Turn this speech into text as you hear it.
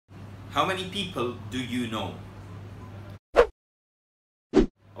How many people do you know? I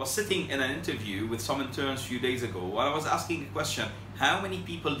was sitting in an interview with some interns a few days ago while I was asking a question, how many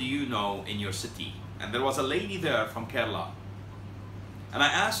people do you know in your city? And there was a lady there from Kerala. And I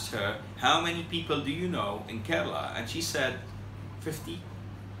asked her, how many people do you know in Kerala? And she said, 50,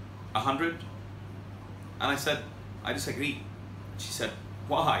 100. And I said, I disagree. She said,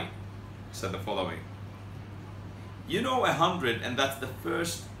 why? I said the following. You know 100, and that's the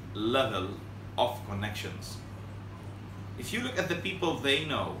first level of connections. If you look at the people they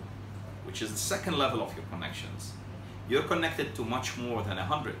know, which is the second level of your connections, you're connected to much more than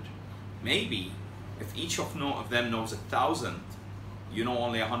 100. Maybe if each of them knows 1,000, you know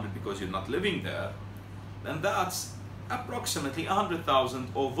only 100 because you're not living there, then that's approximately 100,000,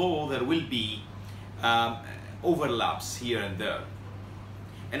 although there will be overlaps here and there.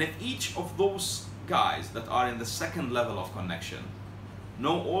 And if each of those guys that are in the second level of connection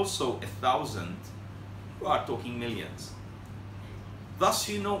know also 1,000, you are talking millions. Thus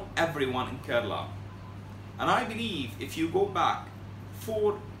you know everyone in Kerala. And I believe if you go back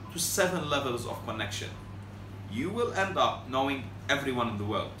 4 to 7 levels of connection, you will end up knowing everyone in the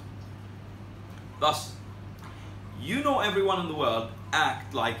world. Thus, you know everyone in the world,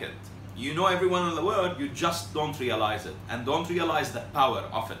 act like it. You know everyone in the world, you just don't realize it and don't realize the power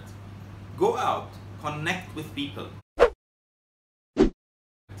of it. Go out, connect with people.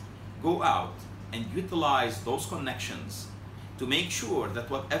 Go out and utilize those connections to make sure that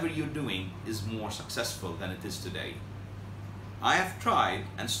whatever you're doing is more successful than it is today. I have tried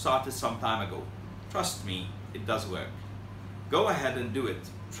and started some time ago. Trust me, it does work. Go ahead and do it,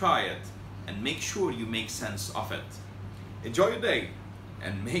 try it, and make sure you make sense of it. Enjoy your day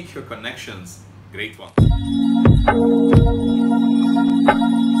and make your connections great ones.